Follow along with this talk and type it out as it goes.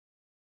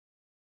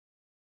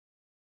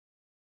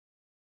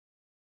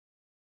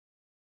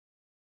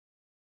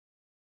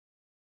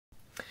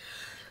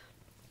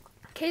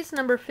Case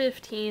number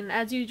 15,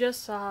 as you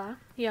just saw,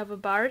 you have a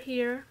bar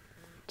here,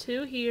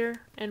 2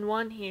 here, and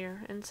 1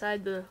 here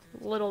inside the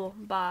little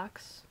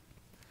box.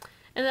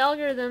 And the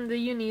algorithm that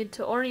you need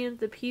to orient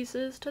the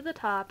pieces to the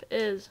top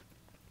is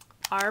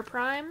R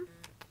prime,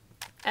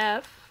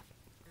 F,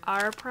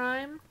 R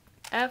prime,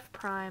 F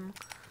prime,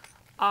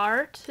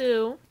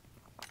 R2,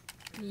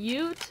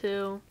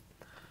 U2,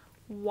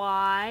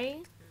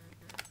 Y,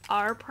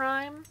 R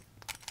prime,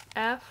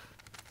 F,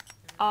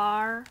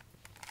 R,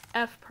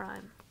 F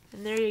prime.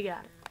 And there you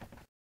got it.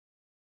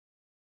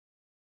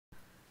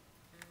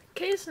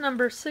 Case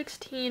number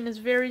 16 is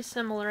very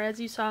similar as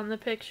you saw in the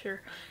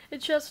picture.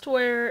 It's just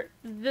where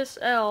this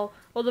L,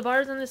 well, the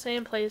bar's in the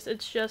same place,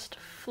 it's just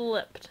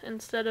flipped.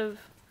 Instead of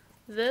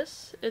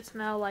this, it's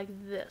now like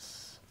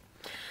this.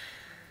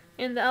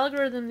 And the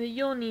algorithm that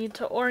you'll need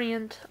to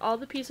orient all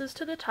the pieces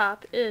to the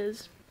top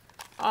is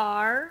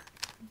R,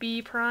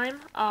 B prime,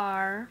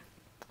 R,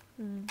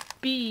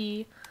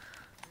 B,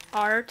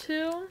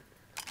 R2,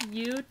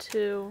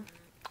 U2,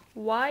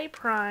 Y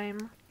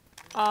prime,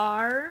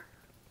 R,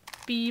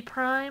 B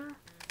prime,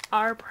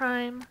 R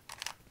prime,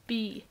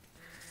 B.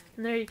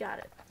 And there you got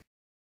it.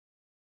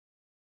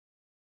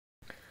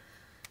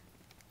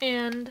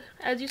 And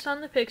as you saw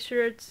in the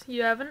picture,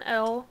 you have an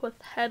L with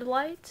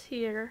headlights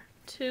here,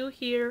 2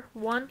 here,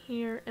 1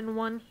 here, and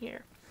 1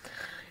 here.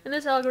 And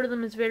this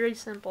algorithm is very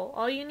simple.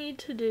 All you need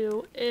to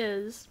do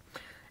is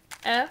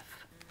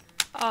F,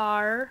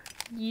 R,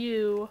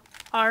 U,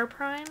 R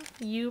prime,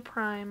 U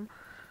prime,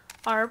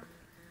 R,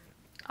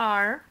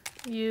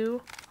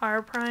 U,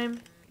 R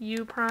prime,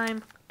 U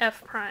prime,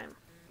 F prime.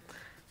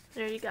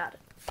 There you got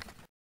it.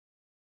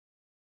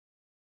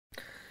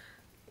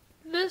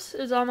 This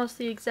is almost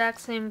the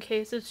exact same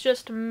case, it's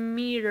just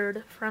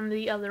metered from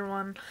the other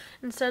one.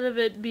 Instead of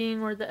it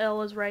being where the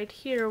L is right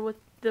here with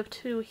the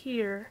 2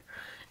 here,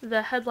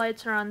 the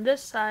headlights are on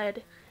this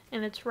side,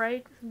 and the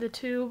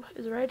tube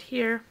is right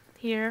here,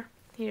 here,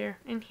 here,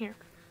 and here.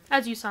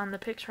 As you saw in the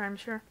picture, I'm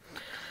sure.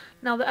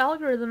 Now the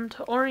algorithm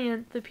to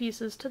orient the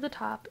pieces to the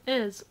top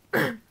is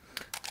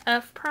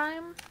F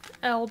prime,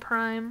 L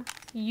prime,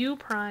 U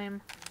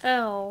prime,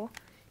 L,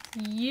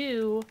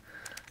 U,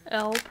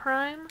 L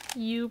prime,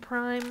 U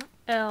prime,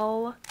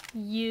 L,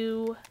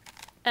 U,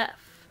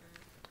 F.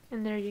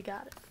 And there you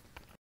got it.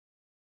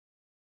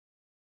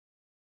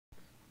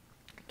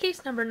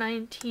 Case number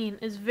 19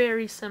 is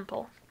very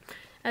simple.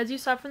 As you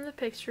saw from the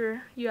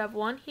picture, you have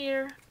 1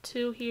 here,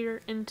 2 here,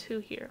 and 2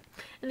 here.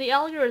 And the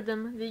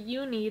algorithm that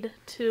you need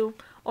to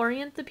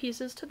orient the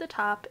pieces to the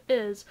top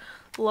is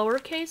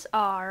lowercase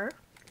r,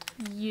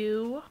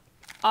 U,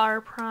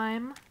 R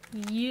prime,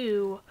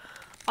 U,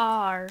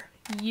 R,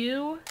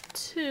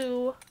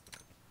 U2,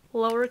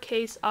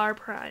 lowercase r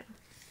prime.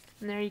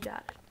 And there you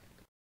got it.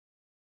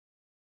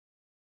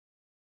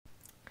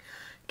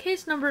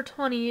 Case number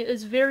 20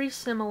 is very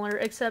similar,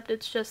 except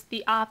it's just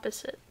the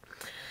opposite.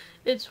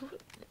 It's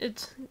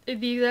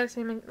the exact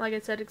same, like I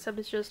said, except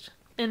it's just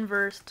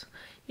inversed.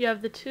 You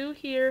have the 2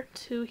 here,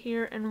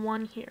 and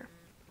 1 here.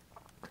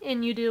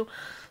 And you do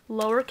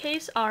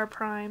lowercase r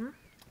prime,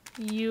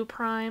 U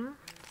prime,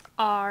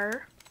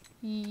 R,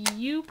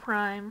 U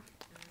prime,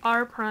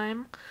 R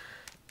prime,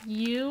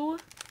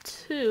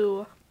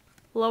 U2,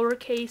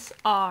 lowercase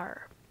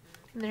r.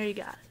 And there you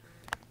got it.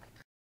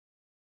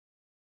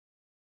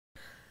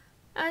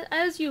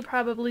 As you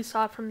probably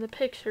saw from the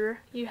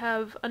picture, you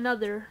have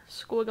another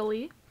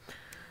squiggly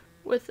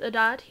with a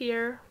dot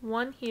here,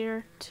 1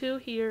 here, 2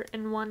 here,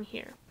 and 1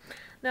 here.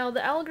 Now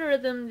the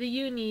algorithm that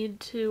you need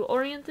to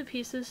orient the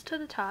pieces to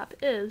the top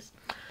is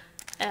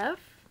F,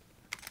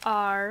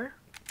 R,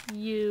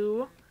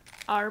 U,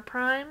 R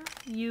prime,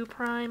 U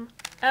prime,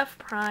 F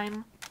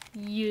prime,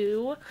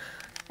 U,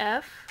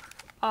 F,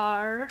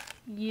 R,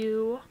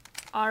 U,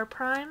 R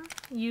prime,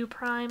 U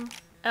prime,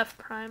 F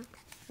prime.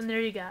 And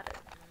there you got it.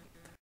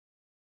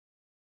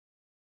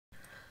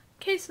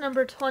 Case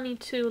number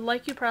 22,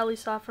 like you probably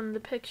saw from the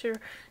picture,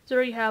 is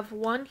where you have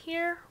 1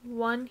 here,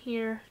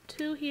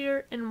 2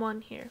 here, and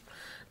 1 here.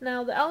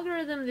 Now the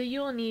algorithm that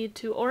you will need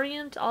to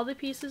orient all the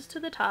pieces to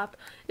the top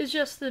is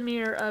just the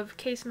mirror of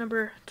case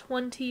number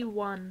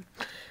 21.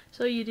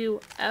 So you do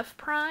F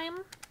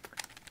prime,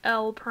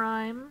 L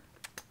prime,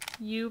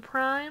 U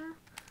prime,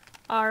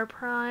 R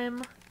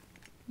prime,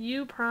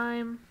 U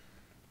prime,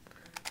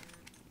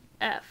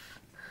 F.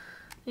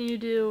 And you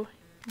do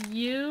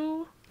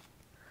U,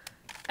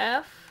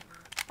 F,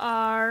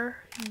 R,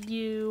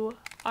 U,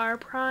 R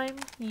prime,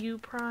 U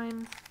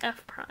prime,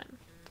 F prime.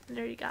 And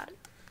there you got it.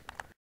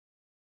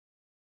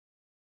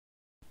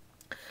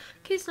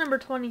 Case number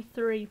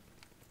 23.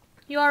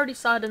 You already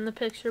saw it in the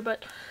picture,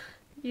 but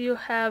you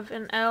have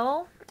an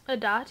L, a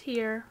dot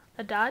here,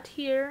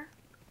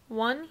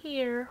 1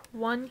 here,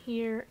 1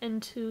 here,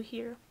 and 2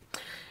 here.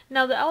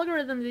 Now the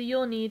algorithm that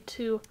you'll need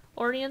to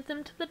orient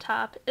them to the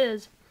top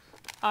is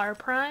R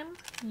prime,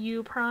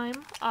 U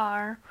prime,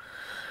 R,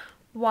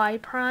 Y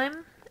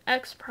prime,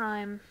 X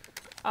prime,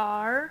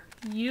 R,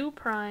 U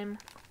prime,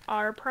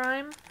 R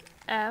prime,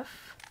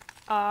 F,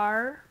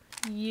 R,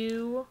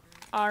 U,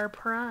 R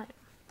prime.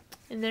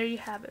 And there you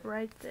have it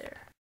right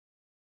there.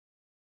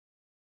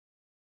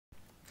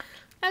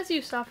 As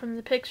you saw from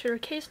the picture,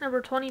 case number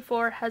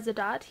 24 has a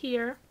dot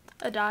here,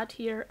 a dot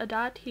here, a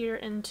dot here,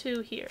 and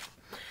 2 here.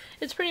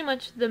 It's pretty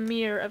much the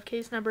mirror of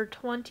case number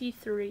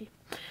 23.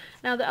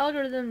 Now the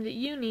algorithm that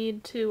you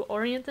need to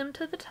orient them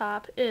to the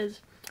top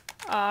is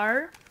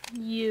R,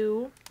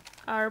 U,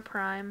 R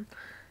prime,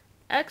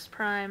 X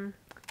prime,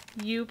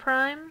 U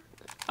prime,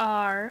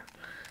 R,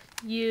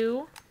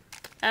 U,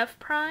 F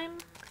prime,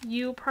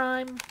 U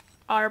prime,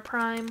 R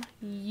prime,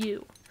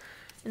 U.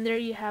 And there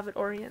you have it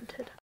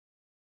oriented.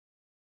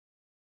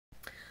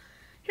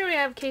 Here we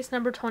have case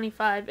number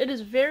 25. It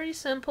is very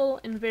simple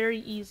and very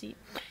easy.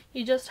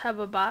 You just have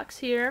a box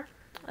here,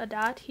 a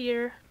dot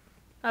here,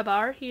 a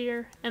bar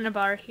here, and a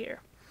bar here.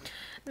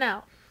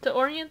 Now, to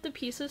orient the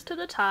pieces to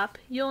the top,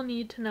 you'll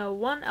need to know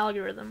one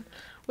algorithm,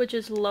 which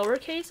is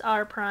lowercase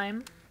r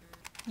prime,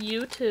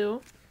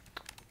 u2,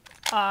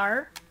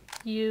 r,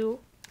 u,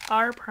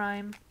 r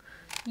prime,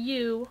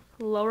 u,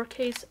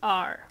 lowercase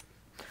r.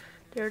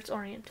 There it's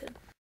oriented.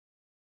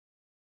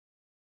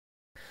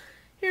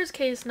 Here's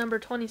case number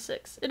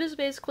 26. It is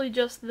basically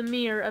just the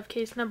mirror of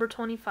case number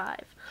 25,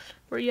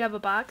 where you have a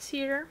box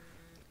here,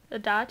 a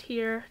dot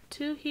here,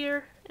 2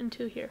 here, and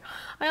 2 here.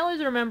 I always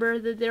remember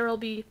that there will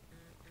be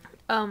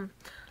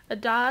a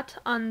dot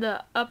on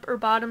the up or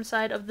bottom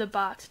side of the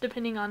box,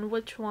 depending on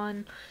which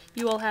one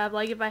you will have.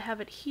 Like if I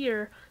have it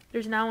here,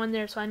 there's now one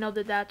there, so I know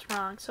that that's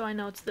wrong, so I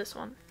know it's this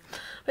one.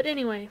 But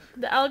anyway,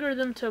 the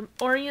algorithm to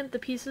orient the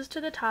pieces to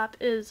the top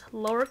is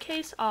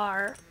lowercase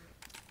r,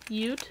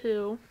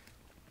 u2,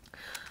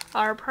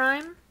 r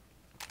prime,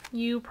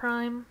 u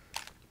prime,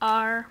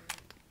 r,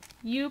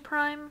 u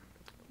prime,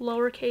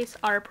 lowercase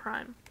r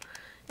prime,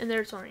 and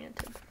there it's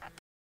oriented.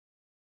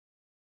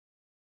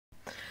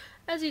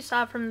 As you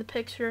saw from the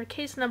picture,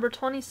 case number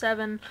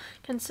 27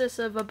 consists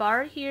of a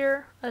bar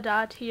here, a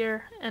dot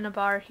here, and a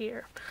bar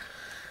here.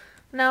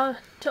 Now,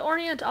 to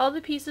orient all the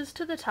pieces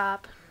to the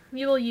top,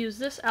 you will use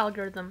this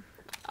algorithm: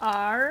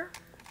 r,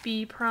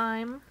 b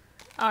prime,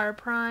 r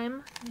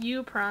prime,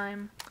 u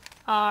prime,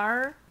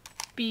 r,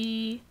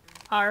 b,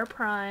 r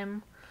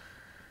prime,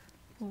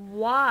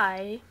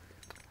 y,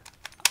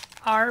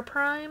 r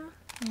prime,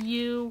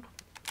 u,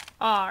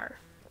 r,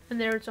 and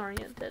there it's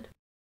oriented.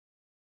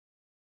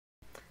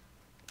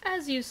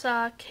 As you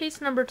saw,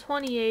 case number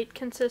 28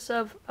 consists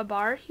of a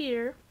bar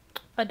here,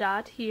 a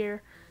dot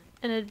here,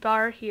 and a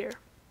bar here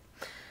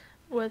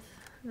with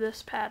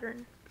this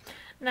pattern.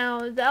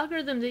 Now, the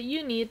algorithm that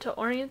you need to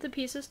orient the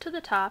pieces to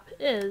the top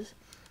is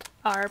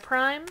r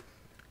prime,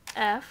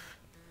 f,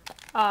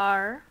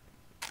 r,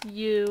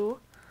 u,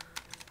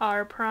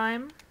 r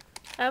prime,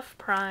 f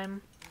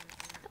prime,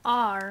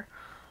 r,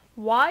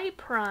 y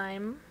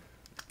prime,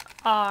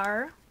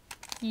 r,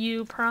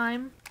 u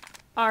prime,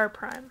 r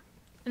prime.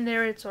 And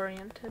there it's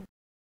oriented.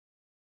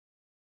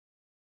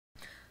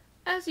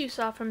 As you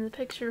saw from the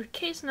picture,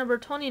 case number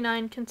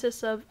 29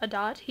 consists of a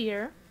dot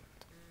here,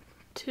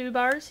 2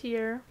 bars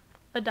here,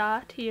 a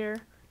dot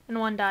here, and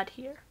 1 dot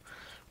here,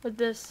 with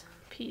this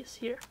piece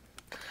here.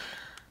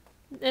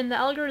 And the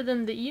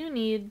algorithm that you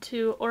need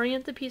to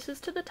orient the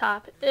pieces to the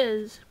top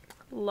is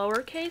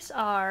lowercase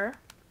r,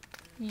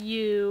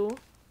 u,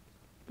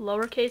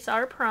 lowercase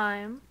r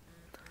prime,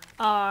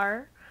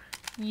 r,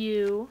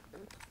 u,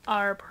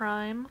 r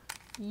prime,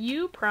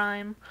 u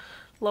prime,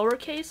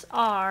 lowercase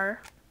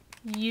r,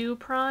 u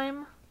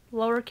prime,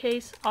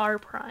 lowercase r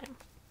prime.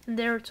 And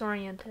there it's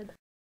oriented.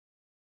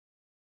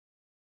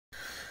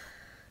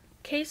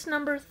 Case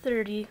number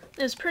 30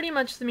 is pretty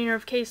much the mirror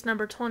of case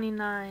number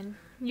 29.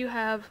 You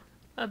have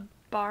a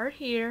bar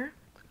here,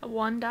 a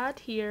 1 dot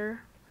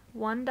here,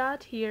 1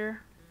 dot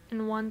here,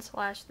 and 1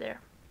 slash there.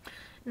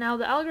 Now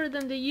the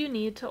algorithm that you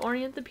need to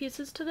orient the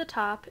pieces to the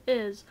top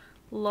is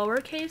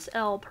lowercase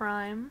l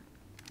prime,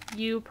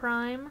 u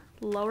prime,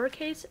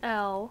 lowercase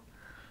l,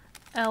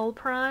 l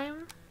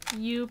prime,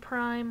 u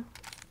prime,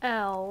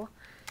 l,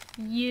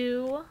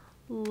 u,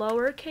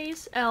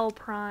 lowercase l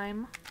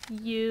prime,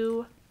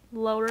 u,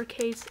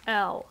 lowercase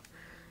l,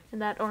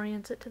 and that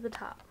orients it to the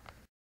top.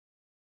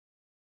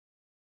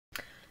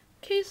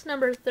 Case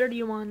number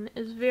 31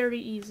 is very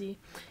easy.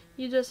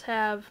 You just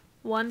have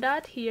 1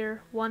 dot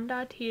here, 1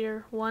 dot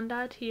here, 1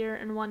 dot here,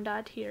 and 1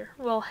 dot here.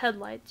 Well,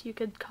 headlights, you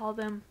could call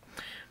them.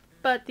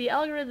 But the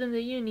algorithm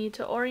that you need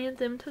to orient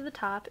them to the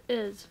top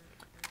is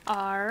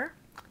r,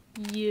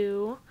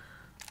 u,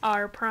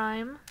 r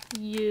prime,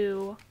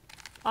 u,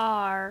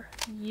 r,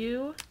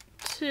 u,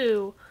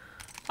 2,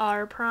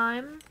 r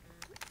prime,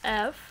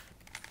 f,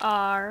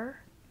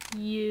 r,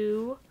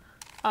 u,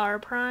 r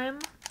prime,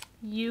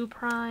 u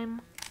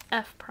prime,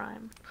 f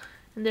prime.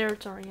 And there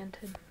it's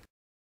oriented.